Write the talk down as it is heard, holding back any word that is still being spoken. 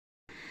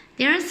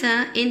There's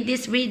in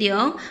this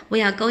video,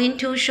 we are going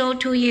to show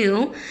to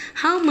you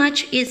how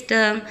much is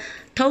the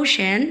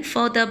torsion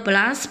for the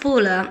brass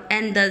puller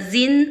and the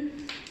Zinc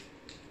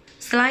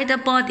Slider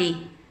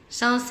body.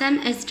 So same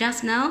as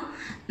just now.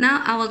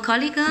 Now our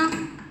colleague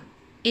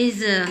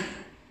is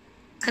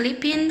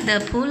clipping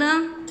the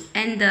puller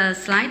and the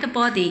slider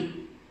body.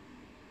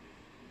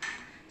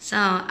 So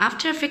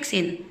after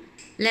fixing,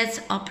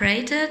 let's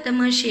operate the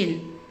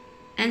machine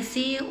and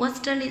see what's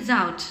the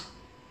result.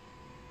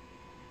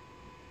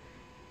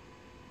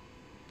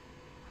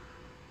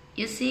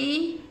 You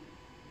see,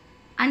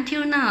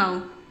 until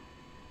now,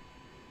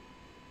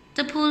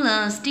 the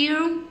puller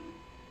still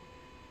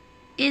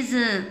is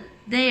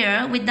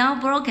there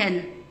without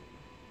broken.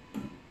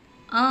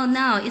 Oh,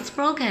 now it's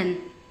broken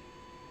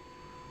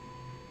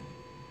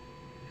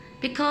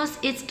because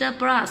it's the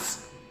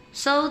brass.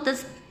 So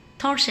the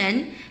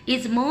torsion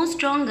is more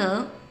strong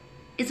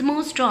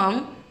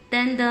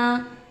than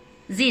the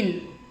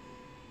zinc.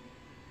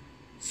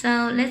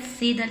 So let's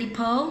see the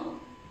loophole.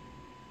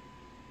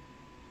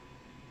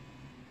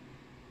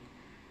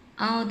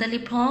 Oh, the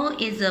loophole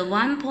is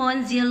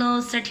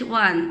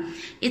 1.031.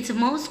 It's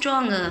more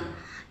stronger.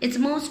 It's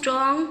more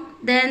strong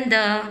than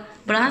the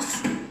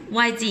brass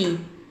YZ.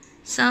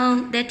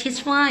 So that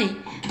is why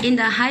in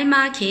the high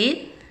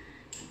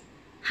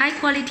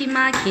quality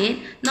market,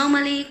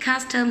 normally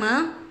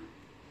customer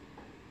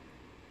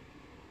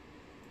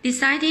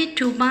decided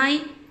to buy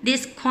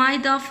this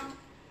kind of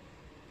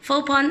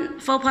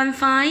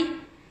 4.5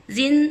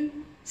 Zinc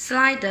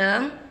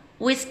Slider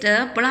with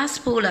the brass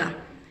puller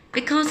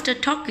because the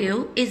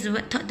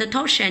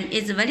torsion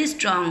is very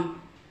strong.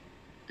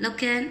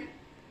 Look at,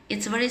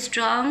 it's very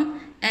strong,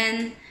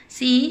 and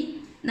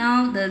see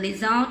now the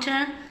result.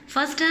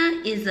 First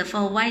is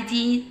for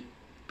YZ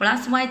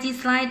brass YZ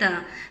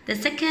slider. The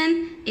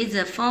second is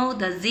for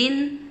the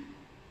Zinc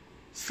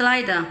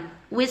Slider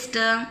with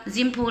the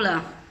Zinc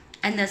puller.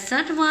 And the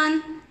third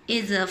one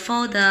is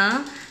for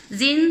the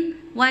Zinc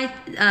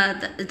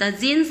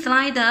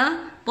Slider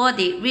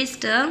body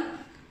with the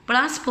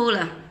brass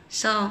puller.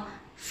 So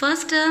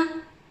first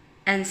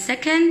and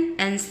second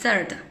and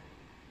third.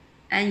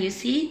 And you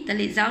see the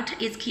result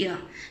is here.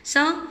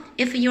 So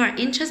if you are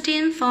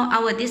interested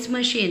for this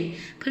machine,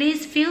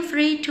 please feel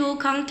free to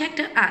contact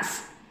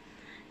us.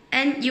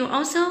 And you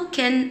also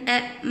can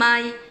add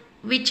my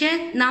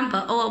WeChat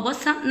number or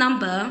WhatsApp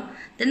number.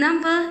 The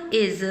number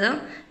is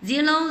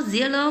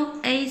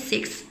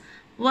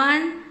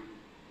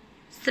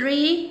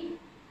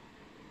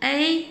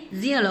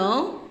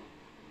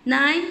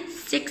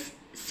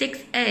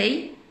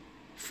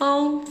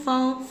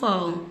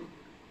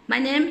My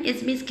name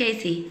is Miss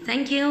Cathy.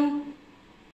 Thank you.